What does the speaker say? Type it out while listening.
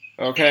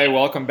Okay,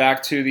 welcome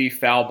back to the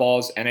Foul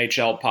Balls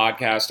NHL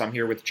podcast. I'm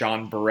here with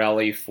John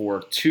Borelli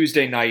for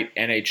Tuesday night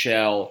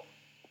NHL.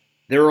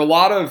 There are a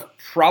lot of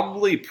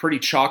probably pretty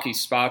chalky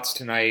spots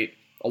tonight,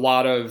 a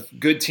lot of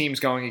good teams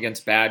going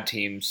against bad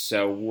teams,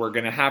 so we're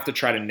going to have to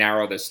try to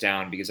narrow this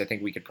down because I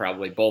think we could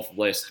probably both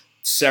list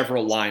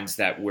several lines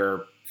that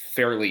we're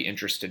fairly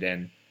interested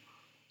in.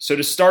 So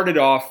to start it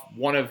off,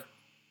 one of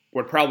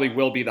what probably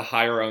will be the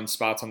higher owned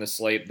spots on the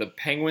slate, the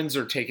Penguins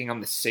are taking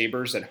on the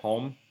Sabres at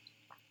home.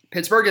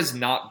 Pittsburgh has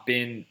not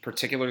been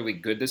particularly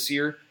good this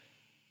year,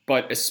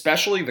 but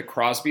especially the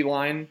Crosby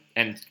line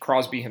and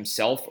Crosby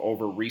himself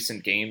over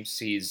recent games,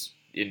 he's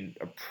in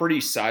a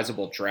pretty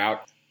sizable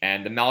drought,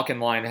 and the Malkin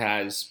line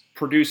has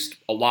produced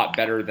a lot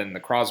better than the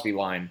Crosby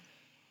line.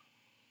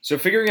 So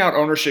figuring out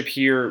ownership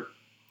here,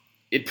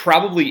 it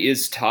probably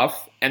is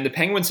tough, and the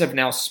Penguins have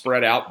now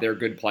spread out their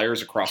good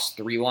players across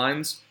three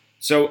lines.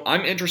 So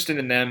I'm interested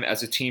in them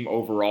as a team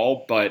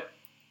overall, but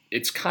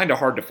it's kind of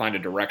hard to find a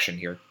direction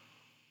here.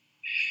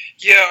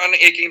 Yeah, on the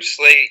 8-game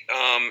slate,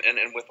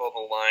 and with all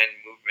the line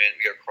movement,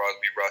 we got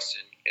Crosby,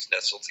 Rustin, and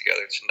Snetzel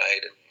together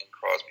tonight, and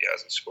Crosby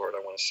hasn't scored,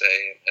 I want to say,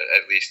 in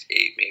at least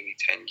 8, maybe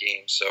 10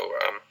 games. So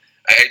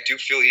I do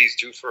feel he's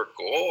due for a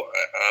goal,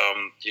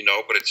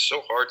 but it's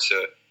so hard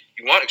to –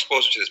 you want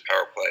exposure to this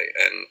power play,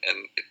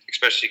 and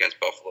especially against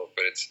Buffalo,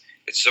 but it's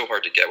so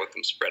hard to get with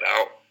them spread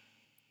out.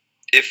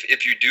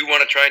 If you do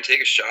want to try and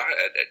take a shot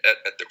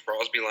at the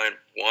Crosby line,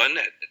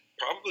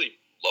 probably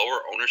 –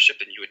 lower ownership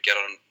than you would get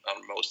on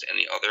most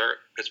any other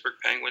Pittsburgh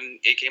Penguin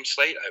 8-game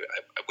slate,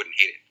 I wouldn't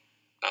hate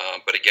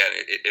it. But again,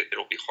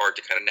 it'll be hard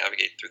to kind of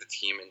navigate through the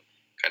team and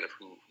kind of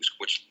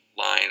which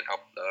line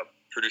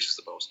produces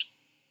the most.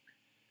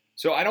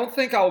 So I don't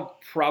think I'll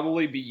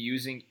probably be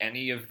using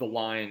any of the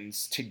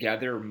lines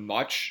together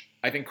much.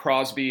 I think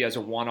Crosby as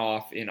a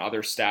one-off in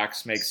other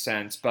stacks makes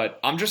sense, but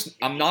I'm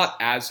not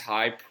as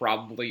high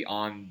probably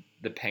on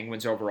the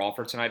Penguins overall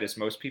for tonight as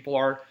most people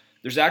are.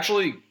 There's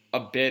actually a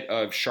bit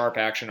of sharp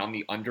action on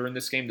the under in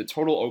this game. The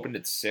total opened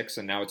at 6,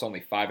 and now it's only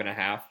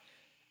 5.5.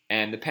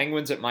 And the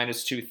Penguins at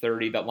minus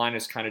 230, that line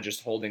is kind of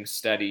just holding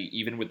steady,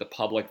 even with the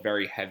public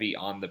very heavy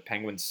on the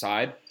Penguins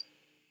side.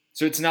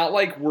 So it's not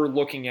like we're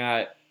looking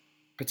at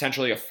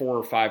potentially a 4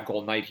 or 5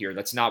 goal night here.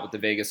 That's not what the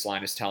Vegas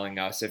line is telling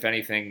us. If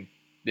anything,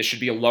 this should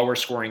be a lower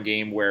scoring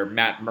game where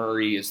Matt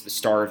Murray is the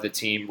star of the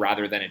team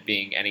rather than it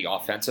being any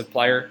offensive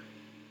player.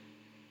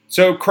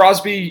 So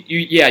Crosby,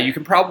 you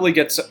can probably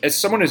get, as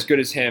someone as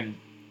good as him,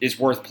 is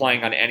worth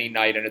playing on any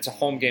night, and it's a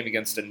home game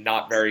against a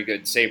not very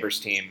good Sabres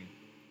team.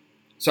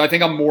 So I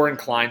think I'm more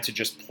inclined to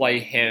just play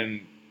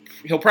him.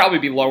 He'll probably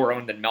be lower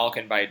owned than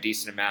Malkin by a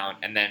decent amount,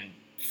 and then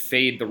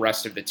fade the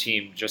rest of the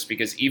team, just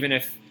because even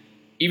if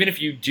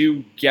you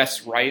do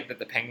guess right that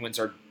the Penguins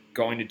are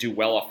going to do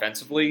well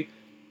offensively,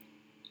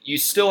 you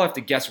still have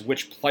to guess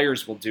which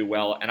players will do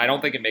well, and I don't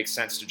think it makes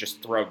sense to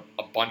just throw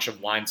a bunch of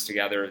lineups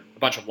together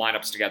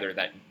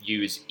that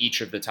use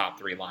each of the top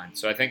 3 lines.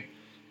 So I think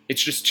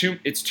it's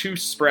too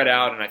spread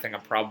out, and I think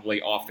I'm probably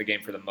off the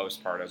game for the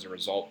most part as a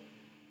result.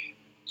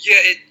 Yeah,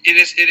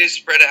 it is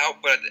spread out,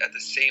 but at the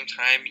same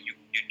time,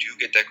 you do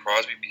get that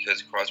Crosby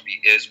because Crosby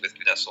is with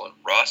Snetzel and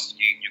Rust.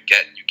 You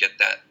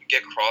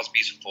get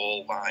Crosby's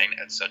full line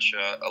at such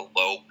a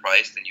low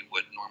price than you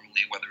would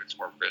normally, whether it's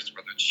Hornqvist,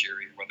 whether it's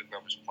Sheary, whether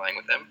whoever's playing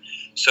with him.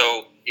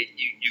 So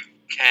you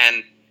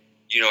can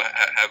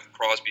have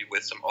Crosby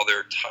with some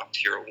other top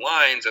tier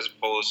lines as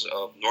opposed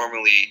to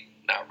normally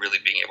not really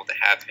being able to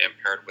have him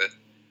paired with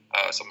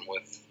someone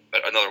with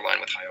another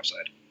line with high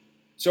upside.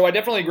 So I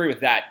definitely agree with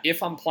that.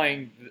 If I'm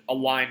playing a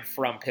line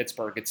from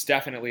Pittsburgh, it's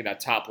definitely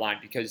that top line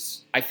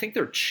because I think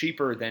they're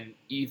cheaper than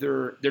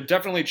they're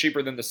definitely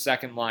cheaper than the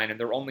second line, and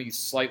they're only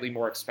slightly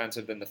more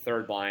expensive than the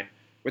third line.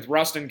 With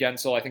Rust and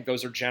Gensel, I think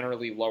those are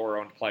generally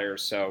lower-owned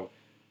players. So,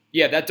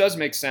 yeah, that does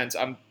make sense.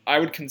 I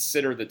would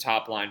consider the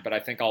top line, but I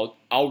think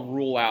I'll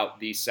rule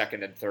out the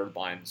second and third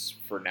lines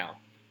for now.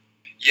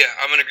 Yeah,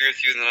 I'm going to agree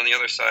with you. And then on the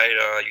other side,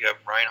 you have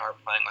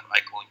Reinhart playing with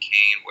Eichel and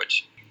Kane,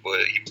 which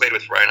he played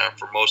with Reinhart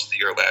for most of the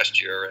year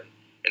last year,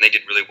 and they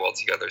did really well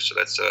together. So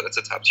that's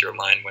a top-tier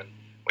line when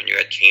you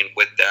had Kane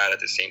with that at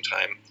the same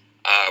time.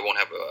 I won't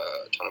have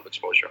a ton of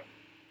exposure.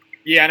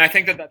 Yeah, and I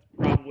think that's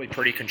probably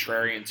pretty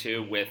contrarian,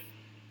 too,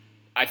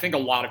 I think a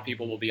lot of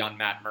people will be on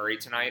Matt Murray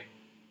tonight.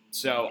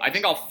 So I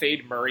think I'll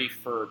fade Murray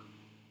for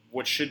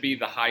what should be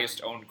the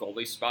highest-owned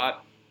goalie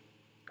spot.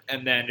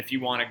 And then if you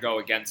want to go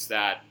against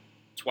that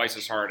twice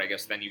as hard, I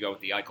guess, then you go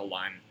with the Eichel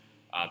line.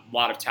 A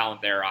lot of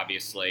talent there,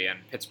 obviously, and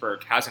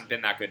Pittsburgh hasn't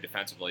been that good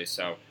defensively.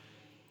 So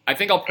I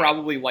think I'll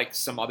probably like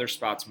some other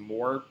spots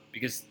more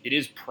because it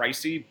is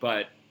pricey,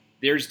 but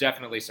there's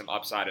definitely some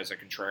upside as a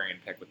contrarian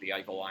pick with the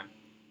Eichel line.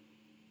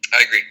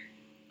 I agree.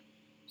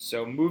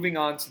 So moving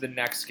on to the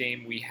next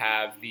game, we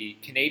have the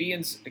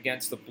Canadiens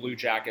against the Blue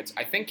Jackets.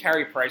 I think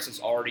Carey Price has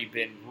already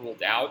been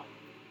ruled out.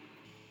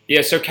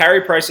 Yeah, so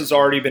Carey Price has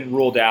already been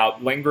ruled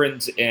out.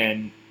 Lindgren's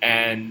in,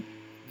 and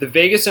the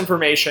Vegas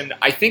information,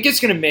 I think it's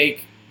going to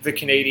make the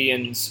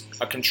Canadiens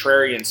a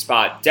contrarian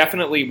spot.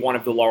 Definitely one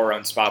of the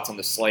lower-owned spots on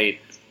the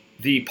slate.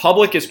 The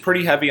public is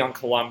pretty heavy on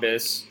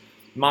Columbus.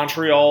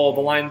 Montreal,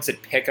 the line's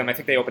at Pick'em. I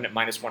think they opened at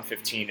minus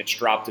 115. It's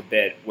dropped a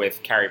bit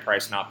with Carey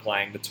Price not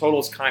playing. The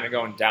total's kind of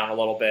going down a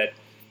little bit.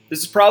 This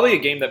is probably a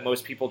game that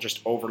most people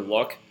just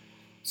overlook.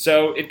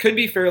 So it could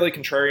be fairly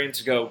contrarian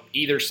to go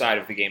either side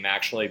of the game,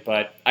 actually.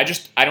 But I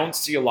don't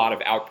see a lot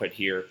of output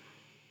here.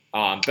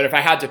 But if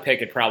I had to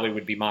pick, it probably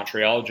would be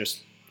Montreal.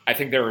 I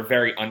think they're a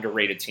very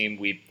underrated team.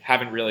 We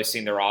haven't really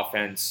seen their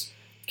offense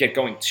get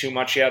going too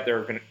much yet. There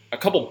have been a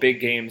couple big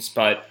games,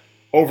 but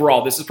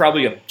overall, this is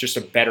probably just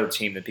a better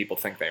team than people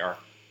think they are.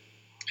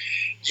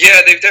 Yeah,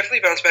 they've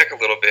definitely bounced back a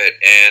little bit,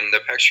 and the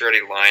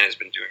Pacioretty line has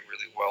been doing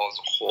really well as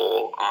a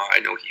whole. I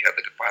know he had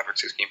like a 5 or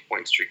 6 game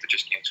point streak that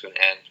just came to an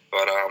end,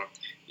 but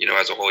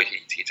as a whole,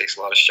 he takes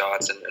a lot of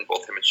shots, and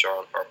both him and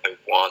Shaw are played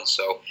one.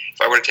 So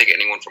if I were to take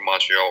anyone from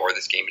Montreal or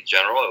this game in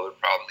general, it would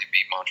probably be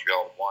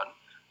Montreal one.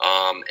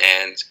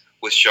 And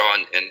with Shaw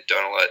and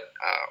Donalette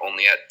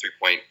only at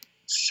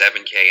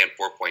 3.7K and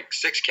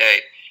 4.6K,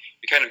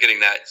 you're kind of getting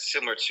that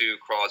similar to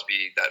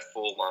Crosby, that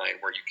full line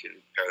where you can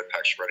pair the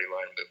Pacioretty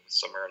line with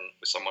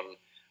someone,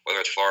 whether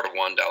it's Florida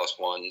 1, Dallas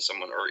 1,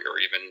 someone, or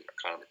even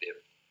Connor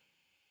McDavid.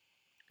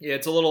 Yeah,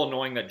 it's a little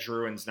annoying that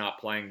Drouin's not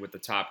playing with the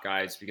top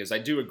guys because I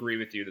do agree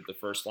with you that the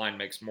first line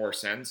makes more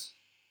sense.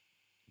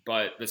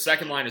 But the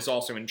second line is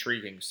also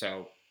intriguing.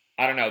 So,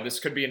 I don't know. This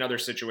could be another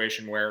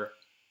situation where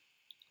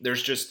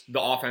there's just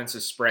the offense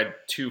is spread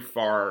too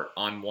far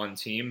on one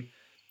team,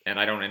 and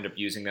I don't end up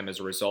using them as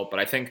a result. But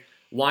I think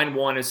line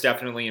 1 is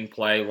definitely in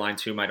play. Line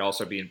 2 might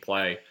also be in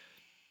play.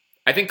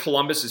 I think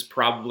Columbus is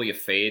probably a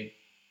fade.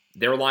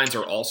 Their lines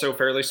are also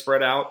fairly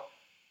spread out,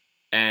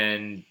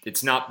 and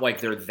it's not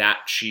like they're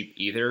that cheap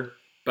either.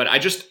 But I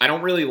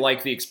don't really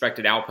like the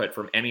expected output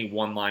from any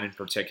one line in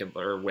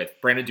particular. With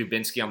Brandon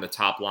Dubinsky on the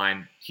top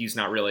line, he's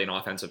not really an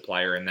offensive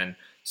player, and then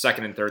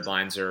second and third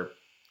lines are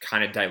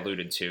kind of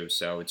diluted too.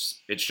 So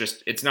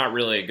it's not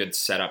really a good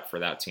setup for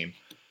that team.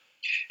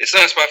 It's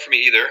not a spot for me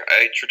either.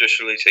 I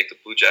traditionally take the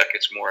Blue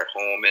Jackets more at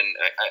home, and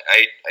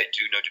I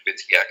do know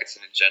Dubinsky,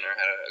 Atkinson, and Jenner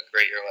had a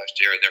great year last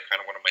year. They're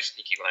kind of one of my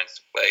sneaky lines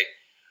to play,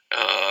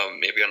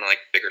 maybe on like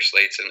bigger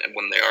slates and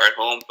when they are at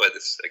home. But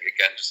it's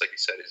again, just like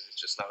you said,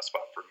 it's just not a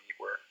spot for me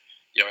where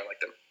I like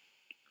them.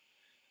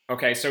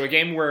 Okay, so a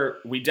game where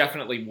we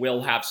definitely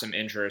will have some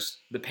interest.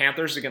 The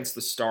Panthers against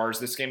the Stars.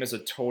 This game is a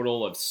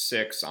total of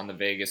 6 on the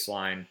Vegas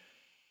line.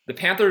 The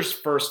Panthers'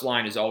 first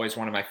line is always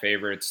one of my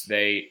favorites.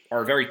 They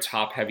are a very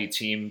top-heavy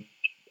team.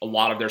 A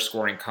lot of their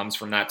scoring comes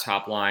from that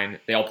top line.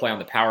 They all play on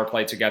the power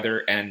play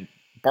together, and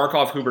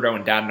Barkov, Huberdeau,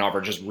 and Dadonov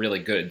are just really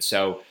good.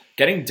 So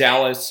getting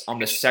Dallas on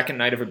the second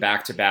night of a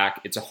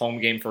back-to-back, it's a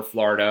home game for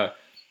Florida.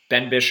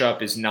 Ben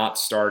Bishop is not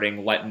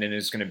starting. Lettinen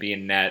is going to be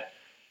in net.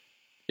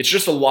 It's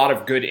just a lot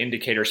of good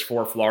indicators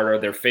for Florida.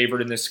 They're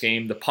favored in this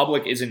game. The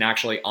public isn't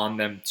actually on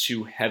them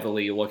too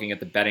heavily looking at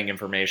the betting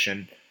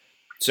information.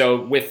 So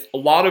with a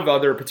lot of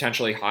other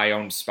potentially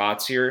high-owned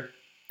spots here,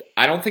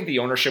 I don't think the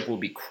ownership will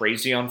be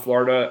crazy on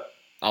Florida.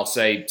 I'll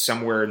say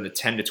somewhere in the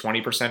 10 to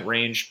 20%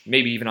 range,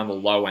 maybe even on the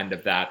low end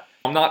of that.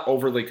 I'm not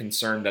overly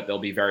concerned that they'll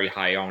be very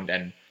high-owned,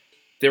 and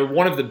they're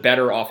one of the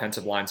better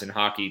offensive lines in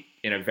hockey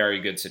in a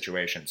very good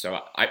situation. So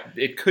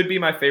it could be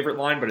my favorite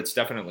line, but it's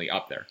definitely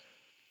up there.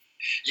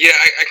 Yeah,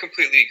 I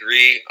completely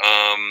agree.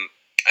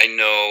 I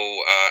know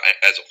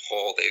as a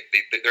whole,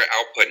 their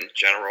output in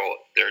general,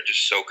 they're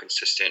just so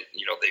consistent.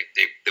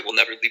 They will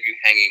never leave you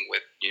hanging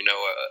with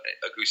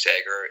a goose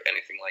egg or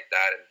anything like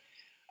that. And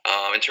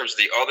in terms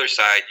of the other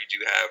side, you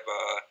do have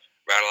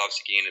Radulov,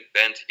 Seguin, and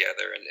Ben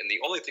together. And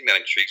the only thing that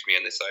intrigues me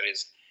on this side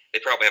is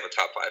they probably have a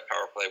top 5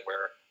 power play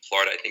where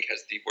Florida, I think,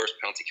 has the worst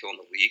penalty kill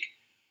in the league.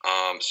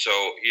 So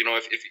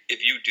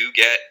if you do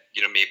get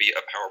maybe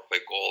a power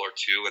play goal or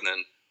two, and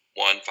then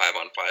 1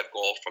 5-on-5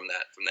 goal from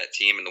that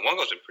team, and the one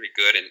goal's been pretty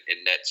good in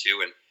net too.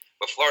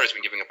 But Florida's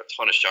been giving up a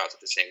ton of shots at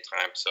the same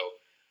time, so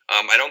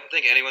I don't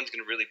think anyone's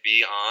going to really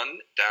be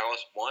on Dallas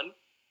 1,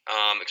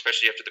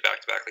 especially after the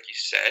back-to-back, like you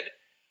said.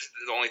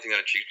 The only thing that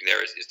intrigues me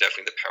there is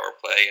definitely the power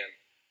play,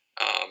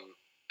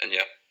 and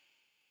yeah.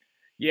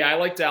 Yeah, I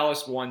like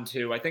Dallas 1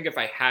 too. I think if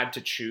I had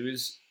to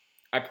choose,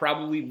 I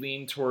probably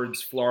lean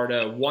towards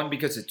Florida 1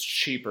 because it's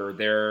cheaper.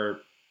 They're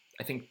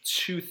I think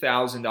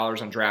 $2,000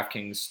 on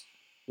DraftKings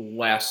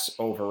less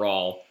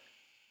overall.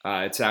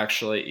 It's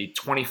actually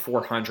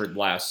 $2,400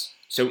 less,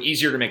 so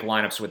easier to make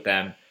lineups with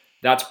them.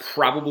 That's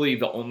probably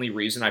the only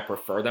reason I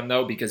prefer them,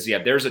 though, because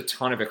there's a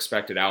ton of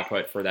expected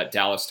output for that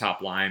Dallas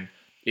top line.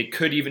 It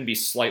could even be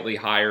slightly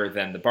higher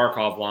than the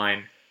Barkov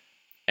line,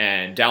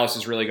 and Dallas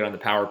is really good on the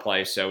power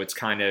play, so it's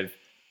kind of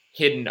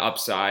hidden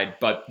upside.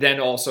 But then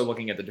also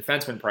looking at the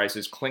defenseman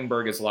prices,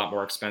 Klingberg is a lot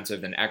more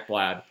expensive than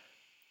Ekblad.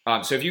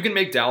 So if you can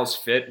make Dallas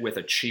fit with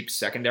a cheap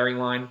secondary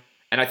line,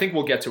 and I think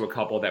we'll get to a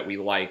couple that we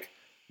like,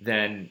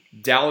 then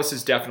Dallas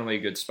is definitely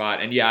a good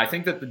spot. And yeah, I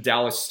think that the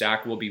Dallas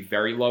stack will be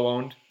very low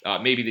owned.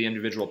 Maybe the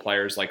individual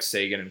players like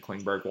Sagan and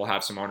Klingberg will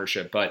have some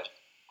ownership, but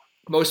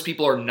most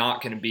people are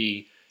not going to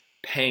be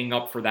paying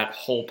up for that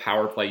whole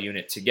power play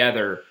unit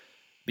together,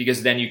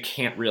 because then you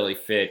can't really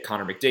fit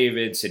Connor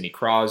McDavid, Sidney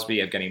Crosby,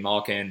 Evgeny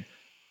Malkin,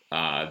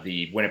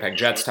 the Winnipeg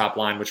Jets top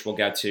line, which we'll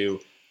get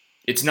to.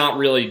 it's not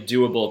really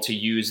doable to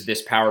use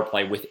this power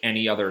play with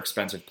any other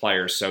expensive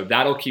players. So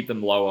that'll keep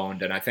them low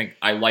owned, and I think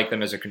I like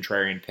them as a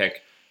contrarian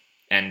pick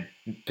and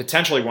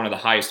potentially one of the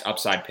highest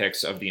upside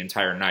picks of the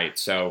entire night.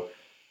 So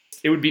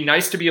it would be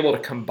nice to be able to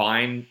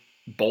combine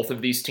both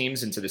of these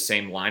teams into the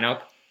same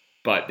lineup,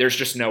 but there's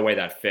just no way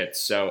that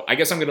fits. So I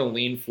guess I'm going to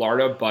lean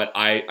Florida, but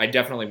I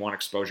definitely want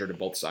exposure to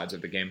both sides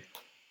of the game.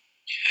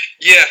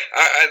 Yeah,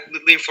 I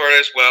lean Florida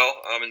as well.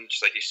 And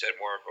just like you said,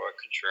 more of a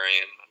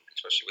contrarian,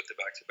 especially with the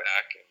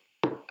back-to-back.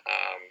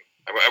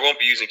 I won't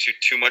be using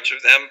too much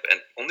of them, and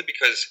only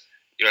because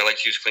I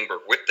like to use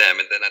Klingberg with them,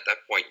 and then at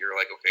that point you're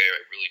like, okay, I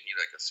really need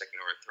like a second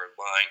or a third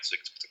line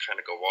to kind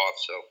of go off.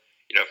 So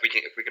if we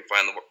can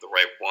find the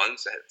right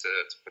ones to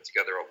put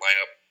together a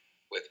lineup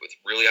with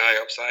really high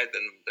upside,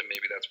 then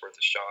maybe that's worth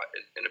a shot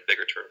in a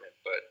bigger tournament.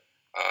 But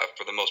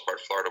for the most part,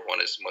 Florida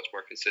one is much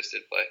more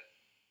consistent play.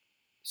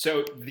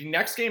 So the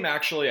next game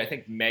actually, I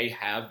think, may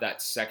have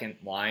that second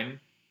line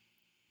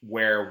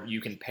where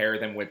you can pair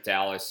them with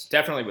Dallas,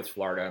 definitely with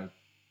Florida. I'm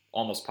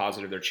almost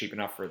positive they're cheap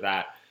enough for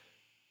that.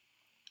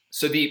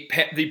 So the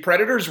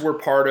Predators were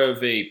part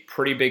of a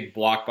pretty big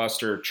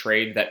blockbuster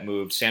trade that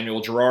moved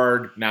Samuel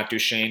Girard, Matt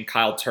Duchene,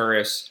 Kyle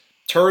Turris.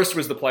 Turris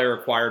was the player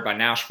acquired by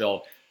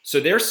Nashville. So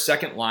their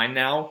second line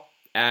now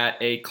at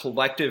a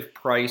collective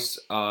price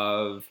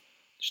of,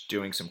 just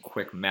doing some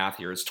quick math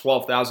here, it's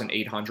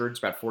 $12,800. It's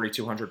about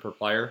 $4,200 per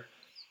player.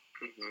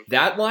 Mm-hmm.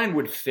 That line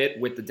would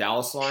fit with the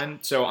Dallas line.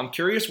 So I'm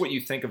curious what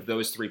you think of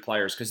those three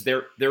players, because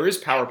there is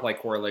power play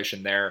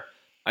correlation there.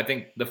 I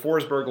think the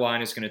Forsberg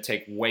line is going to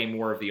take way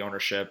more of the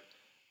ownership.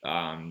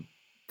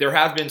 There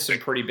have been some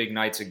pretty big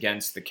nights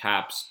against the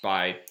Caps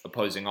by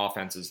opposing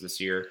offenses this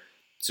year.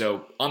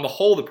 So on the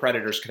whole, the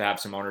Predators could have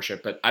some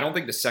ownership, but I don't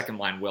think the second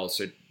line will.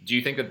 So do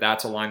you think that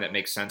that's a line that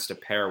makes sense to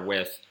pair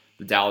with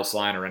the Dallas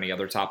line or any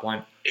other top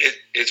line?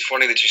 It's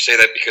funny that you say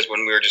that, because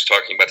when we were just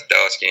talking about the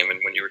Dallas game and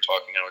when you were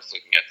talking, I was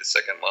looking at the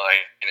second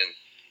line, and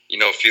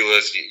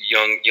Fila's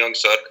young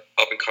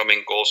up and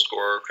coming goal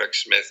scorer, Craig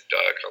Smith,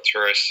 Kyle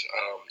Turris.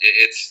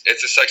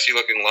 It's a sexy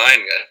looking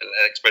line,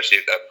 especially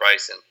at that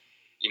price, and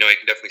you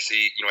can definitely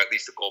see at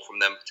least a goal from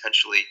them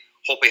potentially.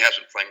 Holtby has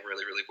been playing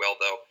really really well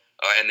though,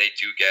 and they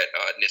do get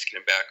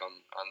Niskanen back on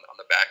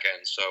the back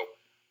end, so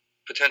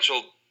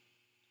potential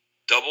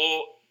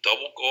double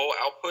goal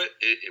output.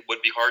 It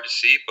would be hard to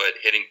see, but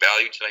hitting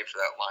value tonight for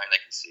that line, I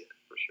can see it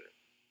for sure.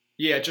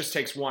 Yeah, it just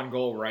takes one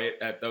goal, right,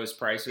 at those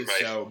prices. Right.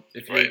 So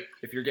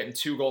if you're getting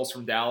 2 goals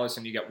from Dallas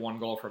and you get 1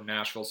 goal from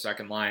Nashville's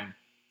second line,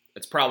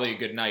 it's probably a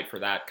good night for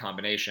that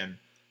combination.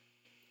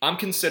 I'm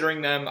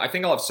considering them. I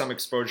think I'll have some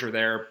exposure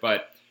there,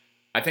 but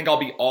I think I'll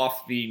be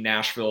off the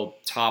Nashville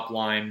top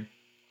line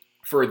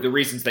for the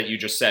reasons that you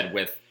just said,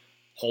 with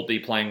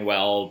Holtby playing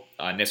well,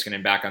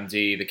 Niskanen back on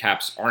D. The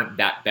Caps aren't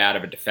that bad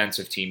of a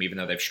defensive team, even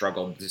though they've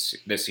struggled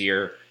this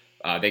year.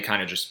 They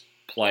kind of just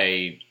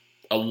play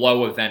a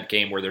low event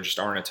game where there just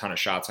aren't a ton of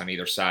shots on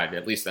either side.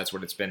 At least that's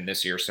what it's been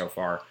this year so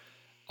far.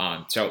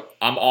 So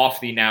I'm off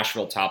the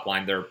Nashville top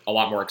line. They're a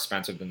lot more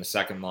expensive than the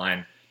second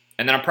line.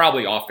 And then I'm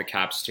probably off the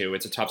Caps too.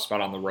 It's a tough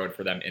spot on the road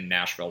for them in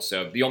Nashville.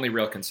 So the only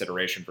real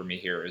consideration for me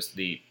here is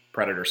the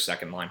Predators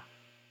second line.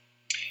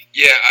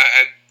 Yeah,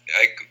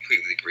 I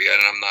completely agree.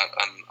 And I'm not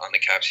on the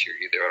Caps here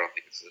either. I don't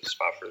think it's a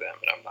spot for them.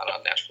 And I'm not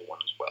on Nashville one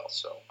as well.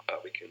 So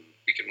we can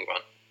move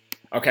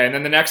on. Okay, and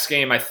then the next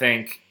game, I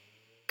think,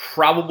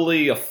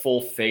 probably a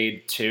full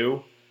fade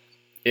too.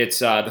 It's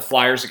the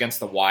Flyers against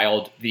the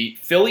Wild. The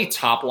Philly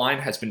top line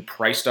has been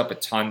priced up a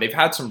ton. They've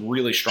had some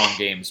really strong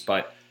games,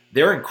 but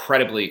they're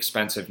incredibly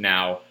expensive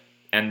now.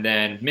 And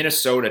then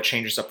Minnesota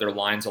changes up their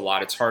lines a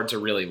lot. It's hard to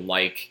really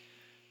like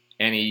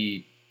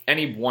any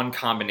one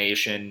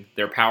combination.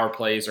 Their power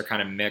plays are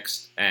kind of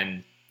mixed,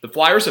 and the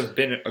Flyers have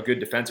been a good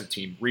defensive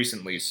team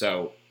recently,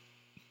 so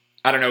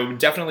I don't know, it would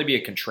definitely be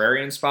a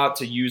contrarian spot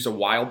to use a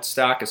Wild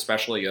stack,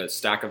 especially a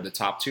stack of the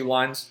top 2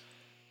 lines.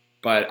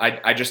 But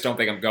I just don't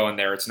think I'm going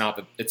there. It's not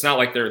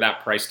like they're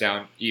that priced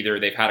down either.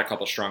 They've had a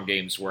couple strong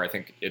games where I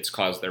think it's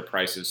caused their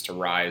prices to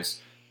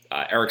rise.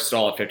 Eric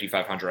Staal at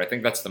 $5,500. I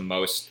think that's the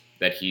most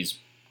that he's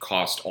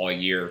cost all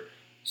year.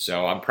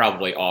 So I'm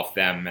probably off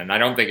them, and I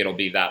don't think it'll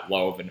be that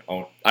low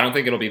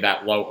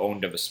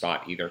owned of a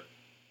spot either.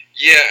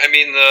 Yeah, I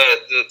mean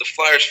the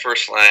Flyers'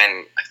 first line,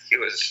 I think it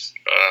was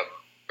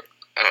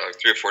I don't know,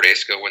 3 or 4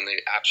 days ago when they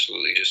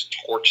absolutely just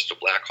torched the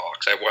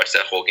Blackhawks. I watched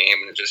that whole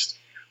game, and just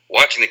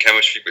watching the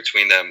chemistry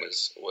between them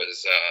was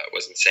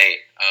insane.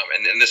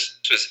 And then this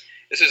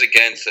was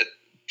against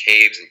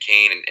Taves and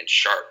Kane and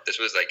Sharp. That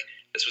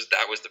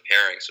was the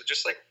pairing. So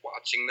just like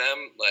watching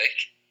them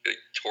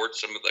torch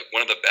some of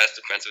one of the best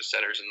defensive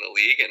centers in the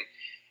league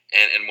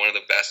and one of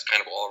the best kind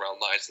of all around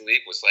lines in the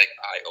league was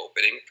eye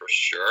opening for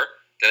sure.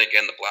 Then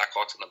again, the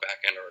Blackhawks on the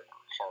back end are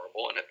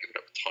horrible and have given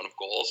up a ton of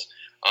goals.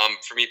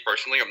 For me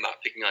personally, I'm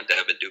not picking on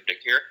Devan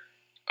Dubnyk here.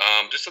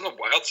 Just on the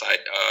Wild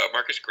side,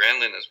 Marcus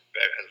Granlund has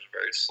a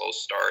very slow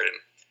start, and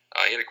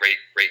he had a great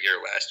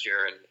year last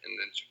year. And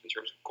then in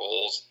terms of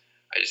goals,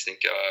 I just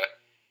think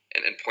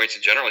and points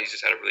in general, he's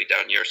just had a really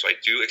down year. So I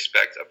do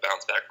expect a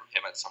bounce back from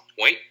him at some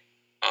point.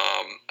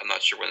 I'm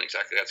not sure when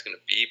exactly that's going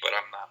to be, but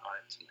I'm not on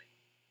it tonight.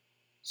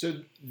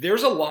 So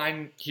there's a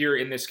line here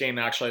in this game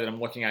actually that I'm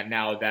looking at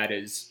now that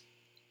is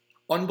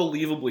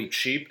unbelievably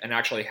cheap and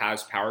actually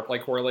has power play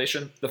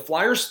correlation. The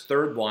Flyers'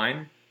 third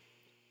line,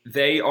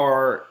 they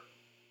are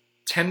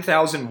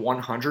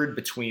 10,100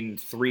 between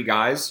three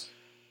guys,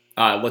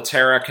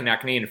 Laterra,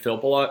 Konechny, and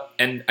Filppula.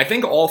 And I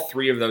think all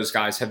three of those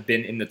guys have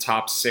been in the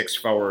top six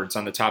forwards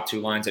on the top two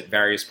lines at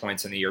various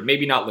points in the year.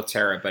 Maybe not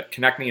Laterra, but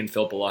Konechny and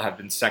Filppula have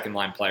been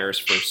second-line players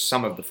for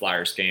some of the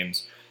Flyers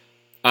games.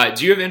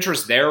 Do you have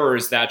interest there, or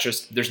is that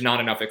just there's not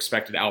enough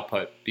expected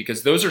output?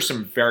 Because those are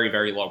some very,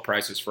 very low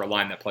prices for a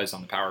line that plays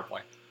on the power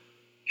play.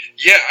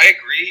 Yeah, I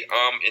agree.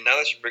 And now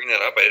that you're bringing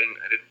that up, I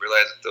didn't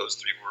realize that those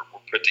three were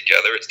put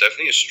together. It's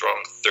definitely a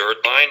strong third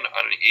line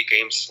on an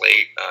 8-game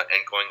slate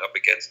and going up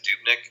against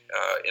Dubnyk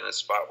in a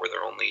spot where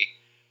they're only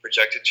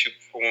projected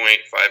 2.5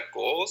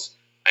 goals.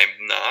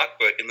 I'm not,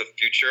 but in the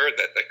future,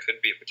 that could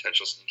be a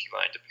potential sneaky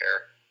line to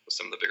pair with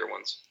some of the bigger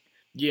ones.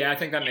 Yeah, I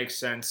think that makes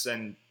sense.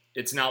 And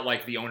it's not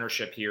like the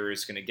ownership here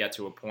is going to get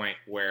to a point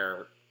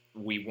where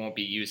we won't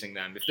be using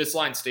them. If this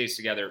line stays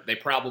together, they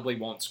probably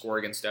won't score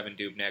against Evan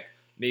Dubnyk.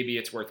 Maybe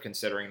it's worth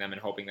considering them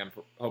and hoping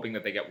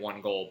that they get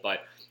one goal.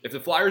 But if the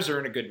Flyers are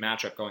in a good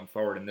matchup going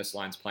forward and this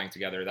line's playing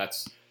together,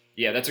 that's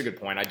a good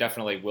point. I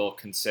definitely will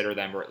consider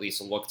them or at least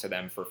look to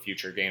them for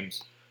future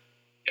games.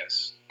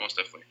 Yes, most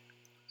definitely.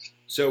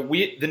 So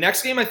the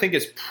next game I think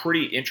is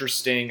pretty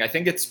interesting. I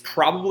think it's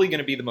probably going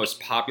to be the most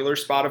popular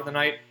spot of the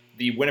night.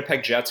 The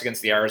Winnipeg Jets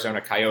against the Arizona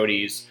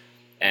Coyotes.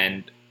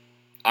 And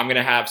I'm going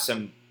to have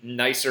some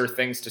nicer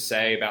things to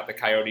say about the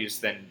Coyotes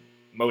than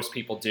most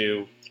people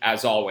do,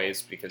 as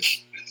always,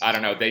 because, I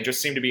don't know, they just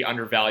seem to be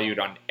undervalued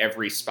on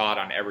every spot,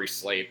 on every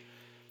slate.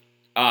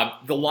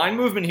 The line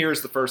movement here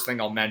is the first thing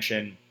I'll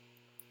mention,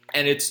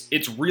 and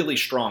it's really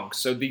strong.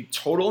 So the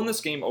total in this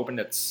game opened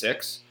at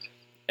 6,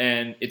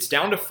 and it's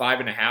down to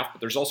 5.5, but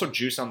there's also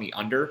juice on the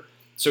under.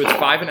 So it's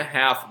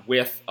 5.5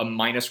 with a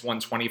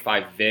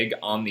 -125 vig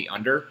on the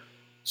under.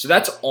 So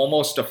that's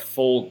almost a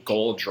full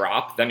goal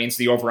drop. That means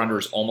the over-under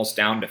is almost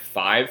down to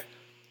 5.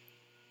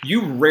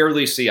 You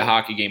rarely see a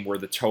hockey game where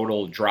the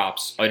total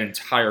drops an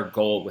entire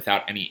goal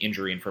without any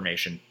injury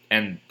information,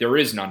 and there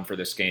is none for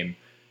this game.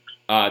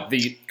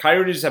 The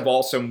Coyotes have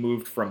also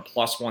moved from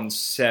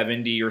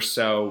 +170 or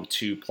so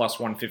to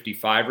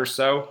 +155 or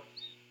so,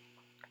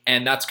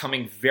 and that's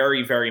coming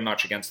very, very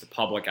much against the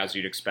public, as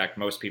you'd expect.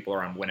 Most people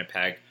are on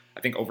Winnipeg. I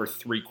think over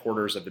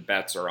 3/4 of the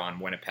bets are on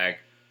Winnipeg.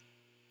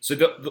 So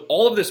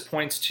all of this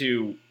points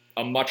to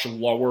a much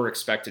lower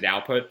expected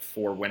output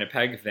for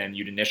Winnipeg than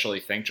you'd initially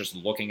think just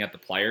looking at the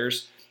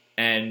players.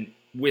 And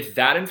with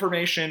that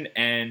information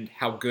and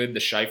how good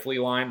the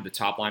Scheifele line, the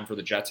top line for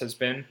the Jets, has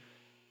been,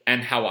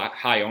 and how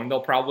high owned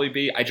they'll probably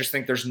be, I just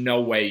think there's no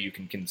way you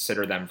can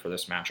consider them for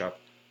this matchup.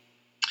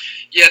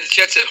 Yeah, the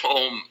Jets at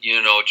home,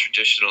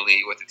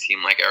 traditionally with a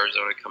team like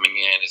Arizona coming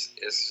in is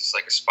just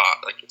like a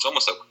spot. Like it's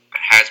almost like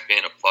has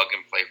been a plug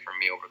and play for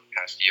me over the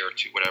past year or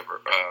two,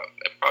 whatever.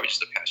 Probably just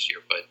the past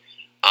year, but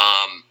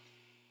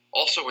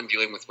also when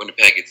dealing with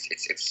Winnipeg, it's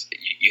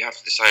you have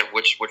to decide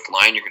which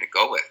line you're going to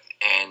go with.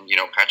 And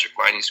Patrick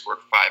Laine scored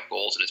 5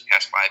 goals in his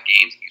past 5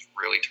 games, and he's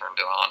really turned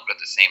it on. But at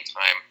the same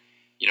time,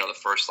 the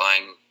first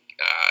line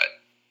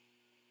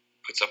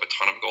puts up a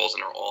ton of goals,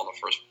 and they're all in the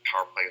first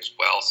power play as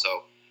well.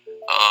 So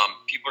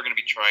people are going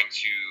to be trying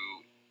to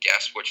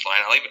guess which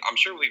line. I'm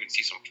sure we'll even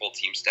see some full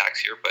team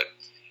stacks here. But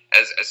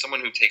as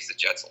someone who takes the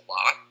Jets a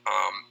lot,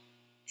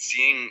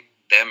 seeing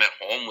them at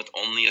home with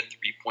only a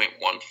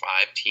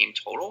 3.15 team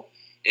total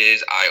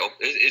is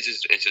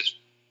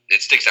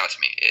it sticks out to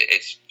me.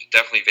 It's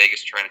definitely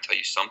Vegas trying to tell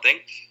you something.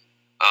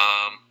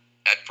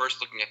 At first,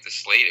 looking at the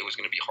slate, it was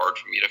going to be hard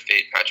for me to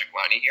fade Patrick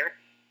Laine here,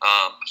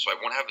 so I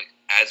won't have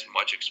as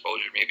much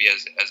exposure maybe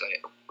as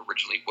I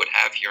originally would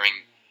have,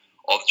 hearing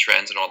all the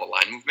trends and all the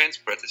line movements.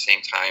 But at the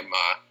same time,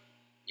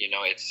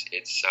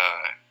 it's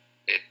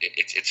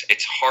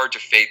hard to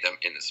fade them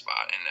in the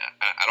spot, and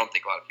I don't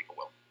think a lot of people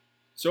will.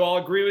 So I'll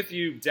agree with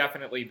you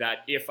definitely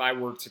that if I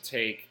were to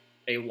take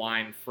a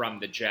line from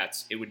the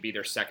Jets, it would be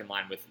their second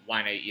line with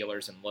Laine,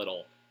 Ehlers, and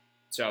Little.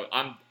 So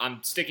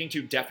I'm sticking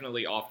to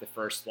definitely off the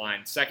first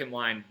line. Second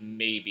line,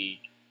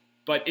 maybe.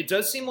 But it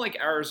does seem like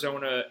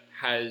Arizona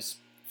has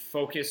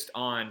focused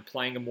on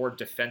playing a more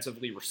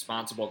defensively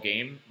responsible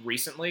game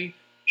recently.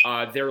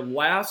 Their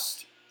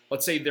last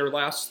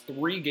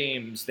 3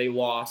 games, they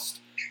lost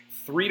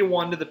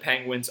 3-1 to the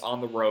Penguins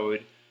on the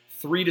road,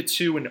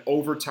 3-2 in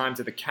overtime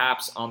to the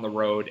Caps on the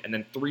road, and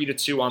then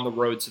 3-2 on the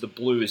road to the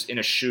Blues in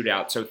a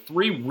shootout. So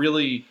 3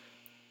 really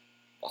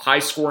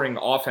high-scoring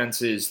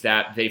offenses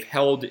that they've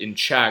held in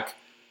check,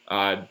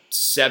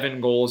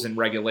 7 goals in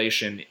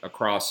regulation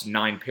across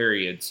 9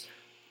 periods.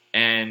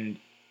 And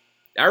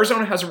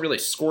Arizona hasn't really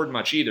scored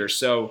much either.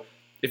 So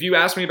if you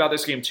asked me about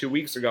this game 2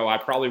 weeks ago, I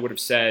probably would have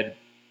said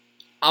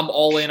I'm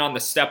all in on the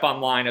step-on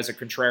line as a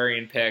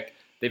contrarian pick.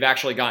 They've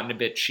actually gotten a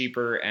bit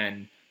cheaper,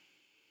 and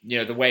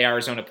the way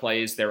Arizona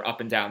plays, their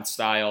up-and-down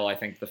style, I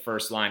think the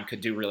first line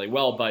could do really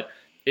well, but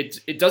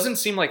it doesn't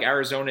seem like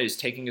Arizona is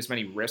taking as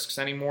many risks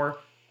anymore.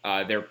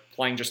 They're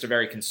playing just a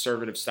very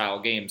conservative style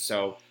game,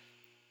 so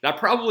that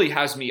probably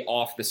has me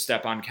off the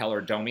Stepan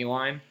Keller Domi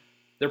line.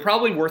 They're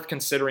probably worth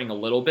considering a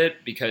little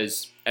bit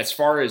because as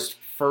far as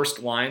first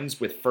lines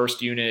with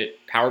first unit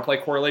power play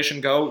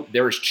correlation go,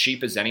 they're as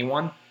cheap as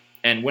anyone,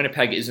 and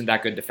Winnipeg isn't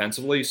that good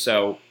defensively,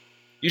 so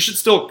you should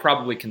still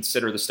probably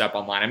consider the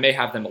Stepan line. I may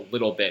have them a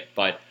little bit,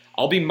 but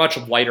I'll be much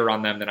lighter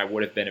on them than I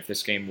would have been if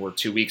this game were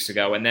 2 weeks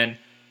ago. And then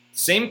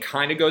same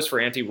kind of goes for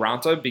Antti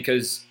Raanta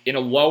because in a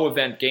low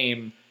event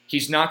game,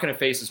 he's not going to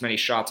face as many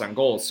shots on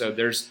goal. So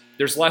there's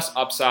less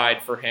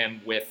upside for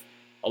him with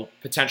a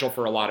potential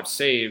for a lot of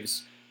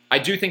saves. I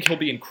do think he'll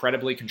be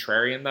incredibly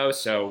contrarian though.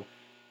 So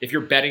if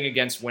you're betting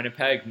against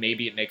Winnipeg,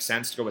 maybe it makes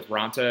sense to go with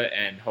Raanta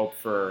and hope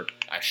for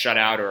a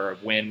shutout or a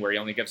win where he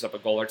only gives up a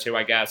goal or two,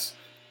 I guess.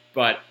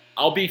 But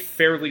I'll be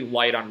fairly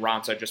light on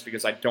Raanta just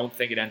because I don't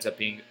think it ends up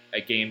being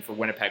a game for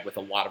Winnipeg with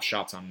a lot of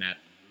shots on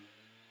net.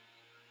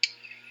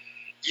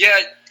 Yeah,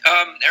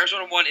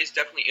 Arizona 1 is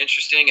definitely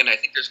interesting, and I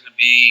think there's going to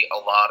be a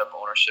lot of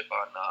ownership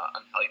on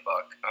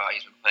Hellebuyck.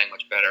 He's been playing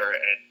much better,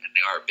 and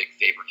they are a big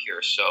favorite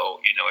here. So,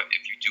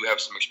 if you do have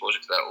some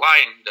exposure to that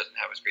line, he doesn't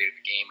have as great of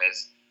a game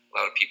as a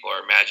lot of people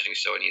are imagining.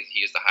 So, and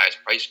he is the highest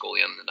price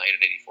goalie on the night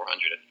at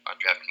 8,400 on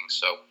DraftKings.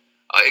 So,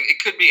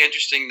 it could be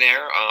interesting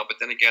there, but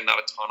then again,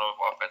 not a ton of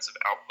offensive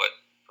output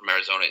from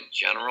Arizona in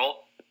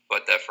general.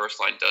 But that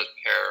first line does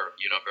pair,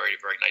 very,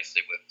 very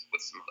nicely with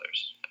some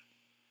others.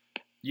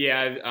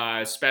 Yeah,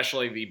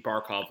 especially the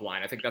Barkov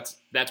line. I think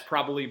that's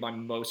probably my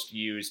most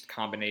used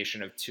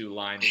combination of two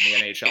lines in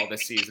the NHL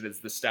this season is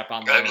the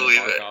Stepan line and the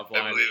Barkov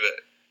line. I believe it.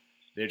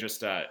 They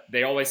just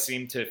they always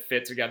seem to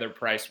fit together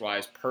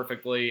price-wise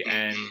perfectly,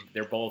 and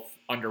they're both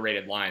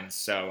underrated lines.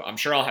 So I'm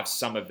sure I'll have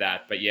some of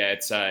that. But yeah,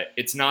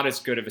 it's not as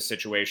good of a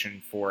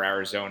situation for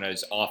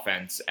Arizona's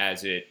offense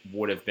as it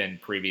would have been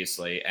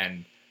previously.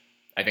 And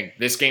I think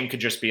this game could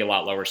just be a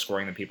lot lower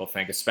scoring than people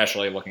think,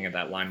 especially looking at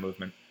that line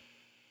movement.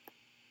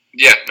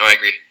 Yeah, no, I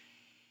agree.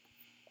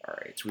 All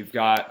right, so we've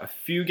got a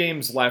few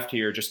games left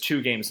here, just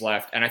 2 games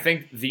left, and I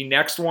think the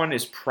next one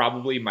is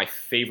probably my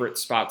favorite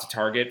spot to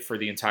target for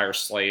the entire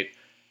slate.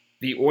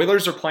 The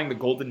Oilers are playing the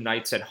Golden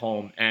Knights at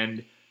home,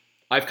 and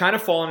I've kind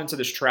of fallen into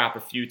this trap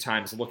a few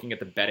times looking at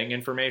the betting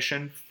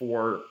information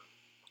for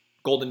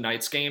Golden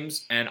Knights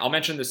games, and I'll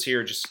mention this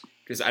here just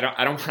because I don't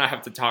want to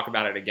have to talk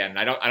about it again.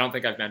 I don't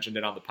think I've mentioned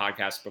it on the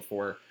podcast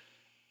before.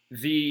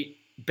 The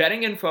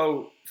betting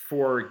info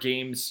for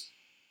games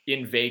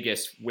in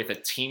Vegas with a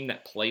team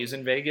that plays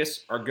in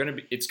Vegas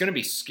it's going to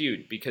be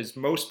skewed because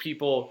most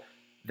people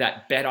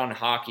that bet on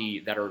hockey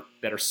that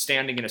are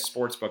standing in a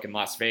sports book in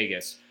Las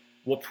Vegas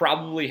will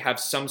probably have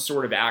some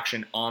sort of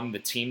action on the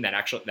team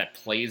that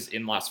plays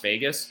in Las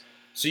Vegas.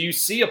 So you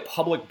see a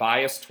public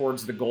bias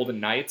towards the Golden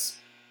Knights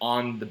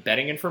on the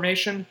betting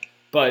information,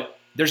 but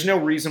there's no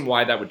reason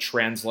why that would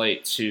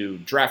translate to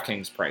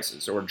DraftKings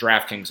prices or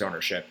DraftKings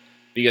ownership,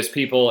 because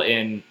people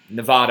in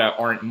Nevada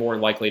aren't more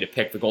likely to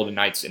pick the Golden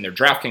Knights in their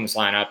DraftKings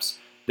lineups.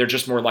 They're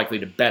just more likely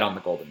to bet on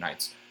the Golden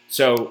Knights.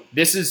 So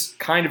this is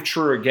kind of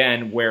true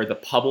again, where the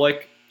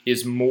public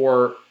is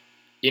more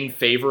in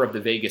favor of the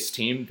Vegas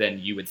team than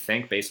you would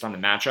think based on the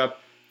matchup.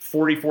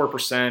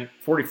 44%,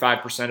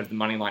 45% of the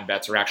money line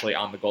bets are actually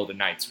on the Golden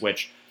Knights,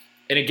 which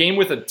in a game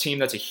with a team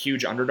that's a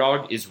huge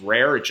underdog is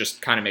rare. It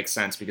just kind of makes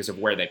sense because of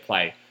where they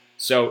play.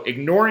 So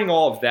ignoring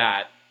all of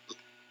that,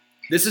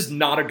 this is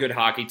not a good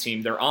hockey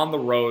team. They're on the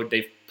road.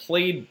 They've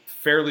played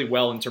fairly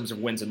well in terms of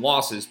wins and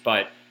losses,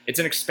 but it's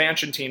an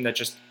expansion team that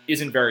just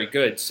isn't very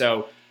good.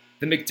 So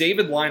the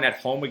McDavid line at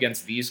home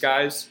against these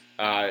guys,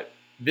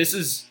 this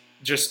is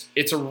just,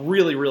 it's a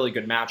really, really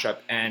good matchup,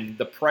 and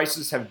the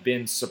prices have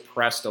been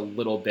suppressed a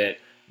little bit.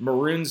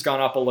 Maroon's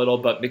gone up a little,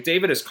 but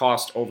McDavid has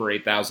cost over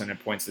 8,000 in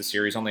points this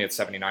year. He's only at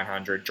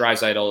 7,900.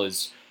 Draisaitl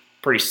is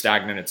pretty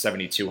stagnant at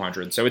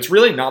 7,200. So it's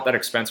really not that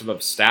expensive of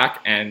a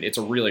stack, and it's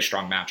a really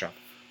strong matchup.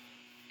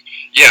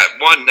 Yeah,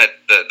 one, that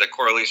the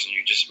correlation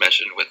you just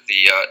mentioned with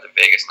the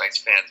Vegas Knights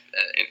fans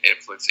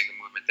influencing the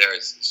movement there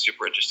is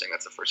super interesting.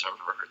 That's the first time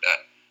I've ever heard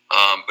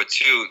that. But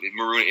two,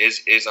 Maroon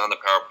is on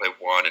the power play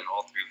 1, and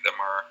all three of them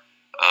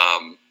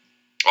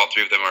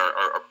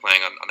are playing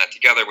on that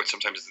together, which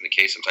sometimes isn't the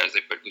case. Sometimes they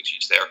put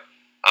Lucic there.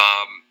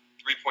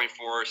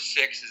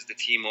 3.46 is the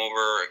team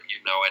over,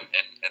 and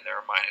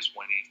they're a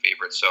 -180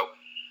 favorite. So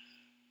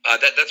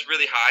that's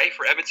really high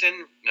for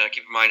Edmonton.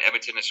 Keep in mind,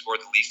 Edmonton has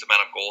scored the least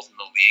amount of goals in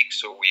the league,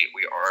 so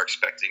we are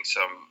expecting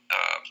some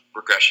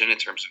regression in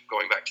terms of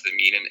going back to the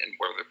mean and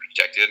where they're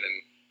projected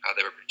and how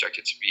they were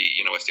projected to be,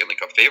 a Stanley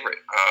Cup favorite.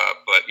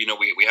 But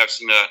we have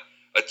seen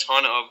a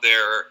ton of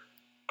their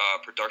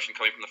production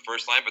coming from the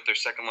first line, but their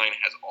second line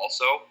has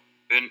also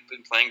been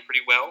playing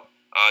pretty well.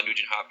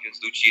 Nugent Hopkins,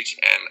 Lucic,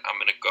 and I'm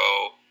going to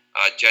go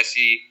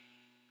Jesse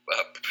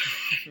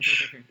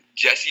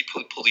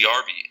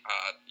Puljujarvi,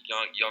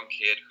 young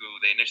kid who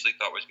they initially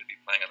thought was going to be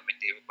playing on the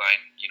McDavid line,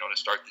 to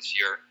start this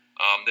year.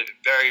 They're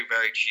very,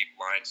 very cheap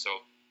line.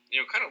 So,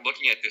 kind of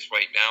looking at this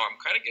right now, I'm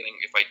kind of getting,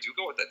 if I do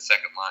go with that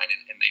second line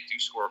and they do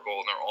score a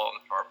goal and they're all on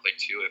the power play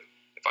too,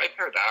 if I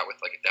pair that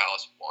with like a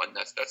Dallas 1,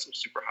 that's some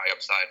super high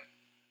upside.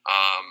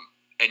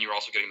 and you're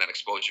also getting that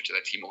exposure to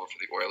that team over for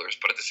the Oilers.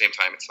 But at the same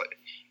time,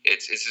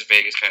 it's just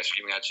Vegas kind of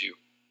screaming at you.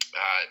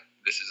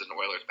 This is an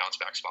Oilers bounce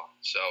back spot,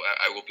 so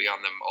I will be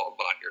on them a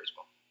lot here as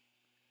well.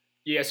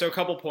 Yeah, so a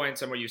couple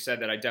points on what you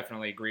said that I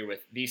definitely agree with.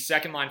 The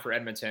second line for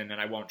Edmonton,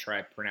 and I won't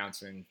try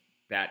pronouncing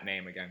that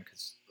name again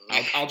because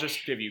I'll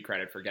just give you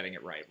credit for getting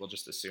it right. We'll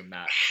just assume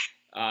that.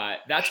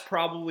 That's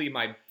probably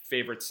my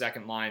favorite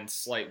second line,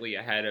 slightly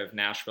ahead of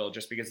Nashville,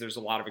 just because there's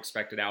a lot of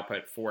expected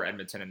output for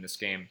Edmonton in this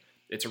game.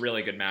 It's a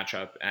really good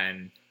matchup,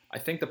 and I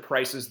think the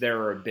prices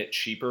there are a bit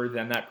cheaper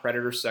than that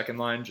Predators second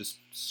line. Just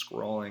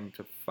scrolling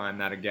to find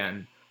that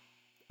again.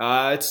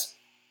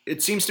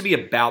 It seems to be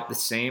about the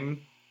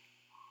same.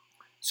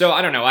 So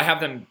I don't know. I have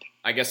them,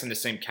 I guess, in the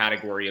same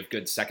category of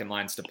good second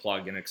lines to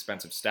plug in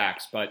expensive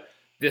stacks. But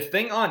the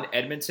thing on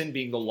Edmonton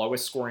being the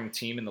lowest scoring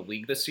team in the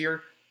league this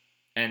year,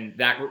 and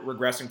that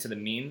regressing to the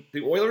mean,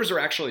 the Oilers are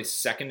actually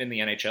second in the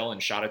NHL in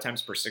shot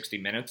attempts per 60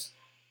 minutes.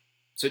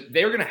 So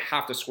they're going to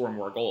have to score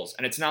more goals.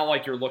 And it's not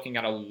like you're looking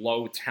at a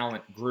low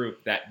talent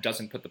group that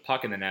doesn't put the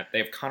puck in the net. They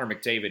have Connor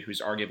McDavid,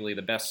 who's arguably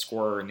the best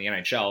scorer in the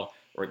NHL,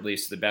 or at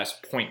least the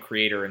best point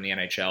creator in the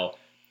NHL.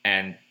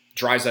 And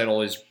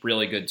Draisaitl is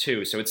really good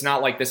too. So it's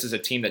not like this is a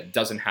team that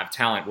doesn't have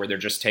talent where they're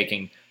just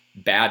taking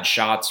bad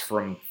shots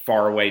from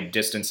far away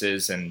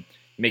distances and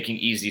making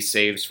easy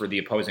saves for the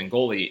opposing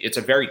goalie. It's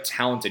a very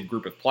talented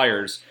group of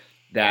players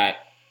that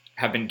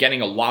have been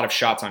getting a lot of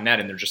shots on net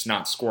and they're just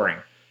not scoring.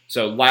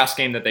 So last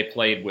game that they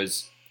played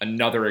was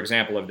another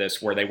example of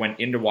this where they went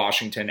into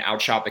Washington,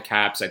 outshot the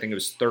Caps. I think it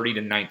was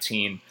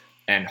 30-19,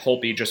 and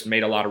Holtby just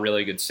made a lot of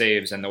really good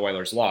saves and the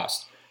Oilers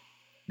lost.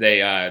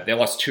 They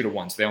lost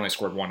 2-1, so they only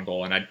scored one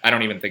goal, and I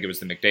don't even think it was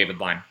the McDavid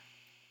line.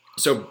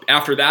 So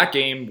after that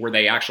game where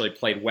they actually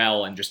played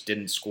well and just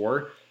didn't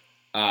score,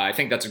 I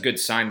think that's a good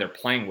sign they're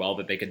playing well,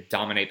 that they could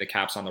dominate the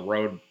Caps on the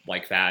road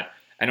like that.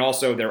 And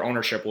also their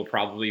ownership will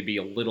probably be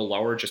a little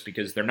lower just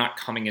because they're not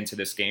coming into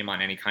this game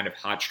on any kind of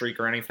hot streak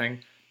or anything.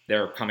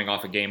 They're coming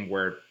off a game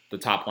where the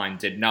top line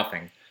did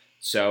nothing.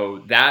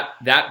 So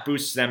that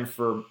boosts them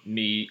for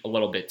me a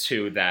little bit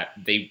too, that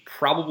they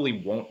probably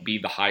won't be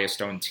the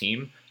highest owned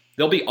team.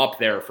 They'll be up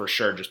there for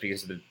sure just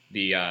because of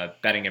the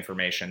betting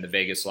information, the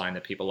Vegas line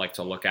that people like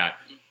to look at.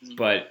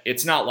 But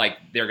it's not like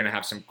they're going to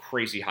have some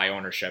crazy high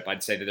ownership.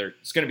 I'd say that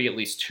there's going to be at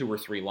least 2 or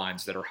 3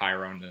 lines that are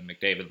higher owned than the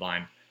McDavid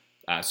line.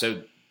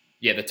 So,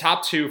 yeah, the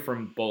top 2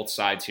 from both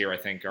sides here, I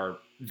think, are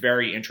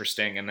very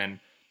interesting. And then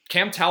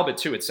Cam Talbot,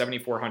 too, at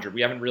 7,400.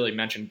 We haven't really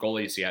mentioned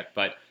goalies yet,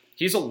 but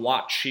he's a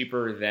lot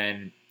cheaper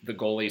than the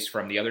goalies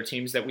from the other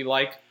teams that we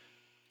like.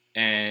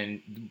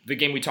 And the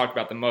game we talked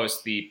about the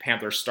most, the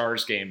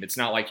Panthers-Stars game, it's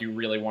not like you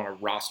really want to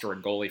roster a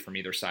goalie from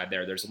either side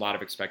there. There's a lot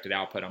of expected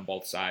output on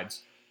both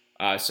sides.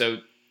 So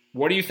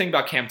what do you think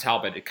about Cam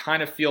Talbot? It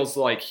kind of feels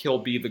like he'll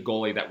be the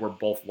goalie that we're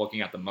both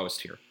looking at the most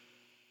here.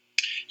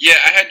 Yeah,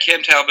 I had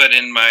Cam Talbot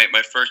in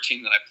my first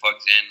team that I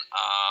plugged in.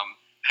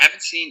 I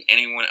haven't seen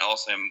anyone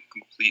else I'm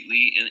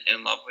completely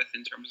in love with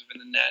in terms of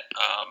in the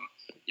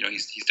net.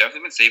 He's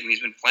definitely been saving.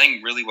 He's been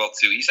playing really well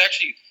too. He's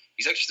actually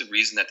the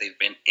reason that they've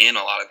been in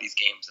a lot of these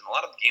games, and a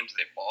lot of the games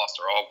that they've lost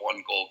are all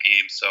 1-goal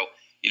games. So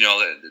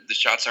the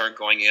shots aren't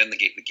going in. The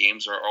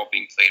games are all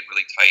being played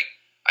really tight.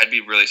 I'd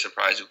be really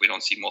surprised if we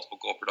don't see multiple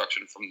goal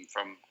production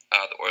from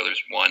the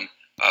Oilers. One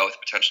with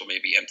potential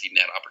maybe empty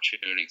net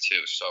opportunity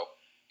too. So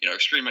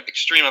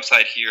extreme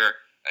upside here.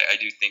 I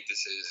do think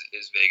this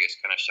is Vegas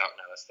kind of shouting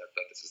at us that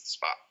this is the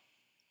spot.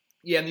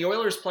 Yeah, and the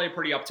Oilers play a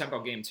pretty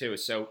up-tempo game too.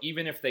 So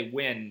even if they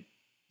win,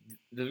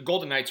 the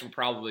Golden Knights will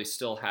probably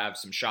still have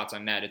some shots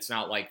on net. It's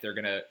not like the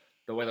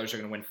Oilers are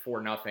going to win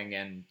 4-0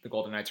 and the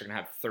Golden Knights are going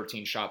to have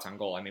 13 shots on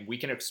goal. I mean, we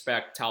can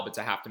expect Talbot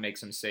to have to make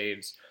some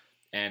saves,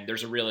 and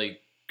there's a really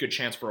good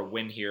chance for a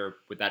win here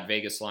with that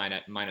Vegas line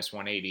at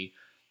 -180.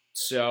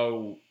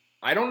 So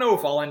I don't know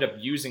if I'll end up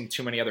using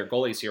too many other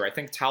goalies here. I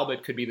think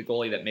Talbot could be the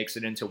goalie that makes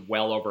it into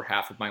well over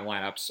half of my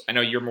lineups. I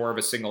know you're more of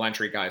a single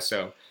entry guy,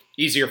 so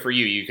easier for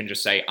you. You can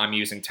just say, I'm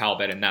using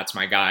Talbot and that's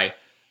my guy.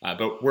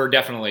 But we're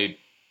definitely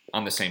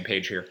on the same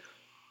page here.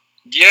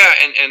 Yeah,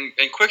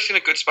 and Quick's in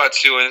a good spot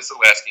too, and it's the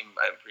last game.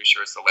 I'm pretty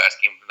sure it's the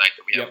last game of the night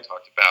that we haven't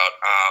talked about.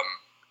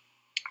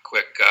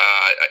 Quick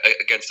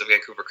against the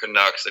Vancouver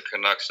Canucks. The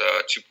Canucks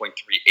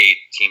 2.38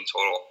 team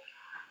total.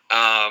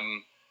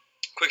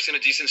 Quick's in a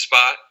decent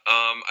spot.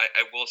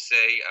 I will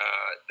say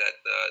that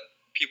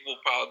people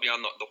will probably be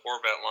on the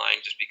Horvat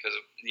line just because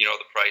of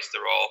the price.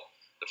 They're all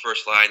the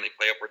first line. They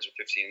play upwards of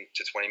 15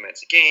 to 20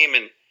 minutes a game,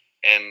 and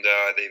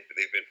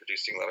they've been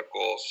producing a lot of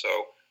goals.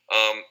 So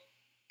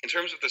in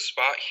terms of the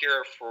spot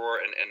here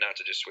and not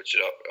to just switch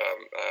it up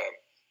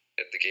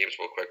at the games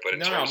real quick, but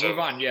move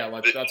on. Yeah,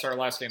 that's our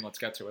last game. Let's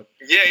get to it.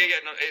 Yeah.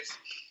 No, it's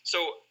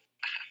so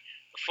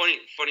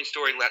funny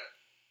story.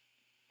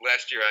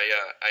 Last year,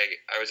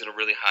 I was in a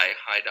really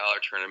high dollar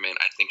tournament.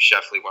 I think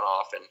Sheffley went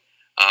off, and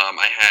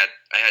I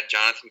had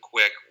Jonathan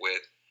Quick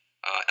with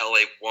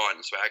LA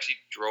won. So I actually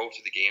drove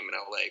to the game in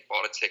LA,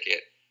 bought a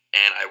ticket,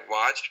 and I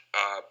watched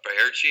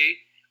Baertschi,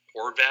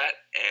 Horvat,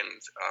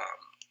 and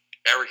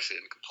Eriksson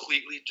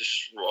completely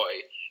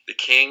destroy the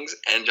Kings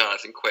and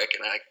Jonathan Quick,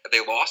 and they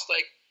lost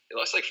like They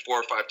lost like 4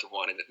 or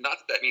 5-1, and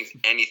not that that means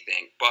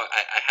anything, but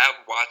I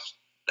have watched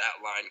that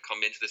line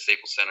come into the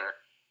Staples Center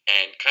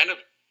and kind of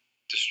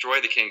destroy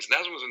the Kings. And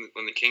that was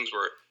when the Kings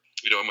were,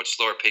 a much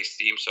slower paced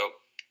team. So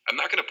I'm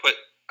not going to put.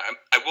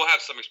 I will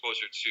have some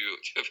exposure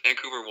to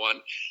Vancouver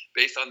 1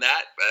 based on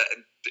that.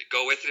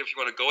 Go with it if you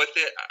want to go with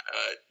it.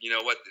 You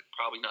know what?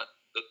 Probably not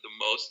the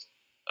most.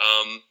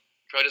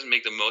 Probably doesn't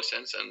make the most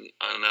sense on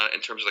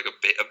in terms of like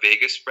a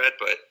Vegas spread,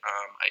 but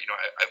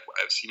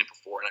I've seen it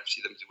before and I've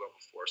seen them do well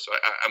before, so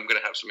I'm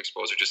gonna have some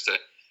exposure just to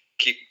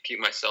keep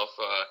myself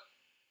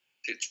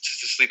to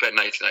sleep at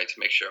night tonight to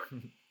make sure.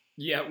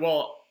 Yeah,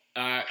 well,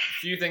 a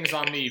few things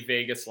on the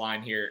Vegas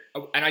line here,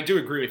 and I do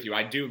agree with you.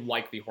 I do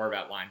like the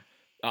Horvat line.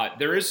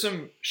 There is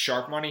some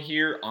sharp money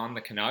here on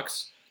the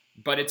Canucks,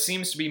 but it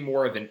seems to be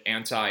more of an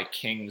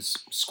anti-Kings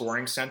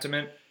scoring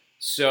sentiment.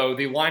 So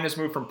the line has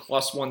moved from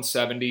plus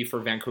 170 for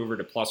Vancouver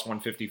to plus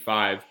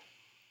 155.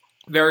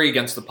 Very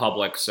against the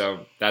public,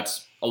 so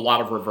that's a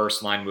lot of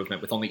reverse line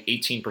movement with only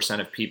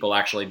 18% of people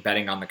actually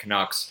betting on the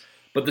Canucks.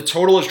 But the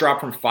total has dropped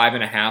from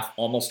 5.5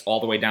 almost all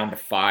the way down to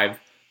 5.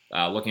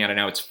 Looking at it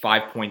now, it's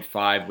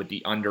 5.5 with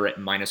the under at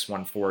minus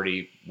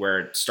 140, where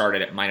it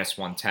started at minus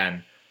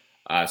 110.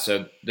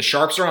 So the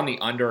Sharks are on the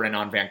under and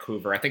on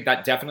Vancouver. I think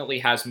that definitely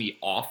has me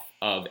off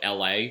of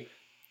LA,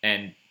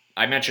 and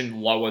I mentioned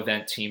low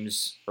event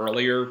teams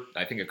earlier,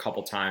 I think a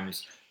couple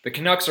times. The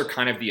Canucks are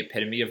kind of the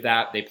epitome of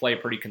that. They play a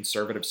pretty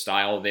conservative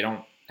style. They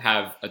don't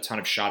have a ton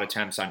of shot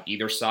attempts on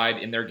either side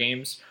in their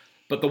games.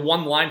 But the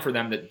one line for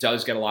them that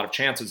does get a lot of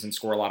chances and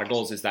score a lot of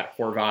goals is that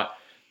Horvat,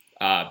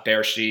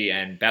 Bershi,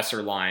 and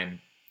Besser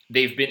line.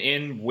 They've been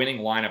in winning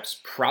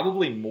lineups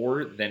probably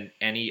more than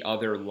any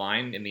other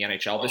line in the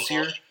NHL this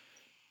year.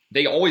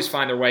 They always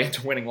find their way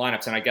into winning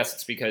lineups, and I guess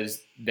it's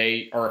because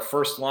they are a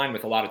first line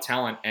with a lot of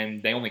talent,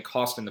 and they only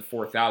cost in the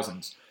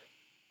 4,000s.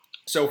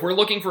 So if we're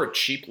looking for a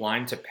cheap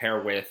line to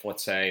pair with,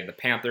 let's say, the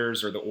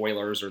Panthers or the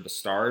Oilers or the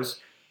Stars,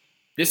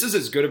 this is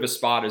as good of a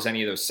spot as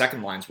any of those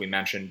second lines we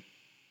mentioned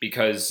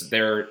because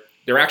they're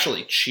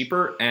actually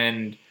cheaper,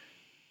 and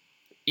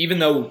even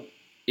though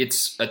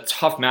it's a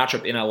tough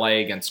matchup in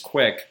LA against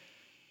Quick,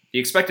 the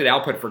expected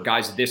output for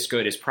guys this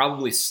good is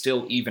probably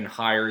still even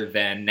higher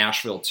than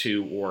Nashville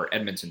 2 or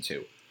Edmonton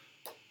 2.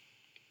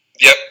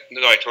 Yep,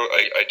 no, I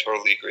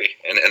totally agree,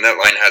 and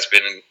that line has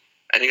been.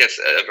 I think that's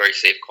a very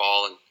safe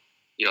call, and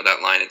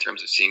that line in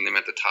terms of seeing them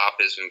at the top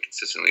has been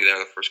consistently there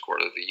the first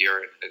quarter of the year,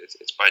 and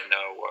it's by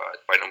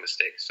no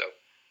mistake. So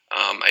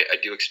I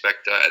do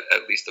expect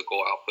at least a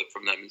goal output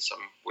from them in some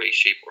way,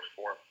 shape, or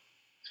form.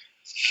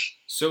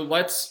 So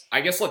let's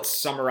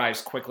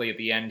summarize quickly at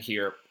the end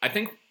here. I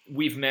think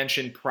we've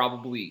mentioned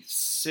probably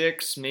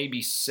 6,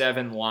 maybe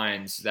 7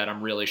 lines that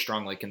I'm really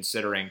strongly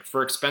considering.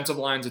 For expensive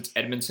lines, it's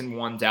Edmonton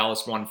 1,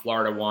 Dallas 1,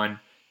 Florida 1.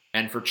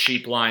 And for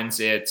cheap lines,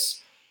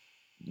 it's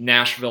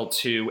Nashville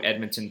 2,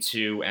 Edmonton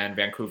 2, and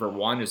Vancouver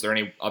 1. Is there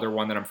any other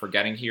one that I'm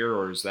forgetting here,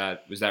 or was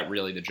that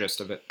really the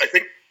gist of it? I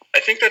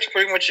think that's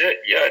pretty much it.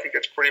 Yeah, I think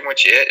that's pretty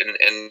much it.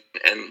 And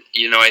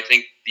I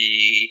think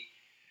the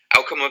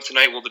outcome of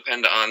tonight will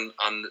depend on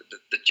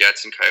the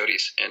Jets and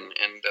Coyotes, and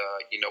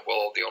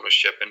will the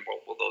ownership and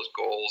will those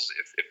goals,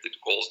 if the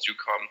goals do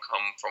come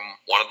from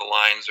one of the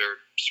lines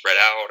or spread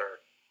out, or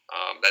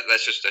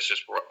that's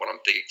just what I'm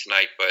thinking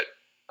tonight. But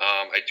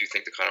I do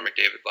think the Connor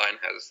McDavid line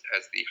has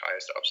the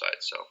highest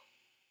upside. So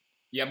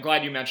yeah, I'm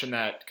glad you mentioned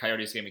that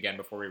Coyotes game again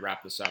before we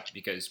wrap this up,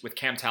 because with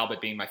Cam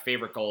Talbot being my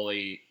favorite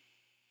goalie,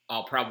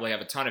 I'll probably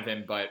have a ton of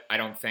him, but I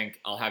don't think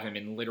I'll have him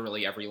in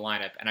literally every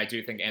lineup. And I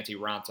do think Antti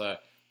Raanta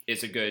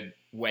is a good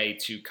way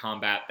to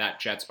combat that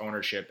Jets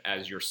ownership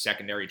as your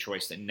secondary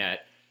choice in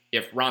net.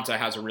 If Raanta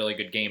has a really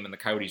good game and the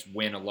Coyotes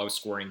win a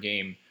low-scoring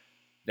game,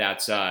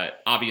 that's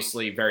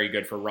obviously very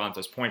good for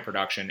Ranta's point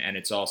production, and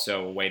it's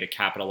also a way to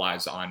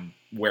capitalize on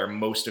where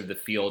most of the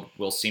field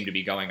will seem to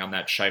be going on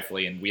that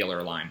Scheifele and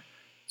Wheeler line.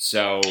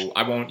 So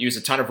I won't use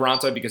a ton of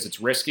Raanta because it's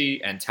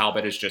risky, and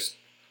Talbot is just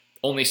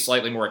only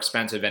slightly more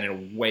expensive and in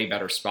a way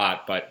better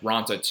spot, but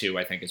Raanta, too,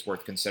 I think is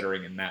worth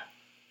considering in that.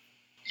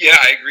 Yeah,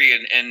 I agree.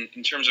 And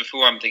in terms of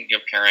who I'm thinking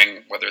of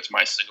pairing, whether it's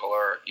my single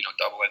or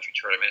double entry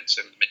tournaments,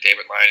 and the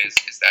McDavid line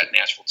is that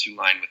Nashville 2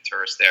 line with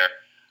Turris there.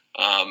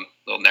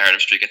 Little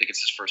narrative streak. I think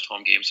it's his first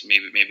home game, so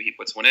maybe he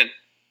puts one in.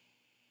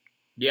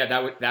 Yeah,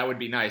 that would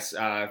be nice.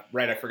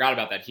 Right, I forgot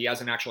about that. He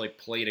hasn't actually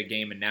played a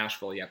game in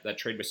Nashville yet. That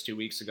trade was 2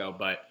 weeks ago,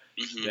 but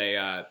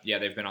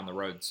they've been on the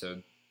road. So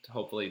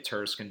hopefully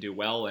Turris can do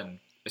well, and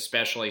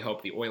especially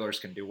hope the Oilers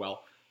can do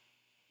well.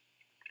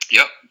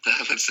 Yep,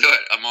 let's do it.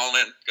 I'm all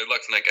in. Good luck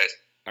tonight, guys.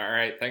 All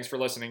right, thanks for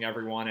listening,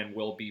 everyone, and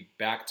we'll be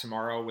back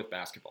tomorrow with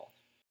basketball.